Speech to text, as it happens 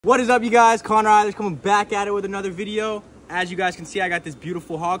What is up, you guys? Connor Eilers coming back at it with another video. As you guys can see, I got this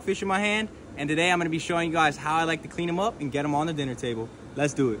beautiful hogfish in my hand, and today I'm going to be showing you guys how I like to clean them up and get them on the dinner table.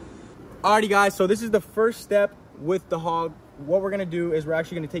 Let's do it. Alrighty guys, so this is the first step with the hog. What we're going to do is we're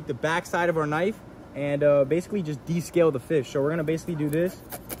actually going to take the back side of our knife and basically just descale the fish. So we're going to basically do this.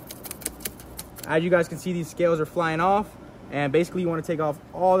 As you guys can see, these scales are flying off, and basically you want to take off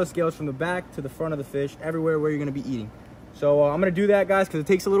all the scales from the back to the front of the fish, everywhere where you're going to be eating. So I'm going to do that, guys, because it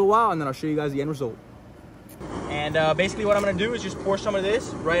takes a little while, and then I'll show you guys the end result. And basically what I'm going to do is just pour some of this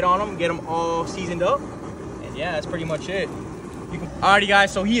right on them, get them all seasoned up. And yeah, that's pretty much it. Alrighty,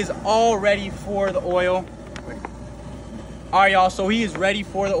 guys, so he is all ready for the oil. Alright, y'all, so he is ready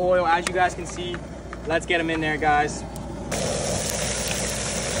for the oil. As you guys can see, let's get him in there, guys.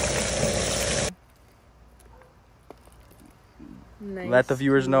 Nice. Let the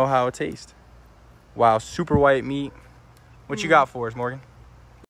viewers know how it tastes. Wow, super white meat. What you got for us, Morgan?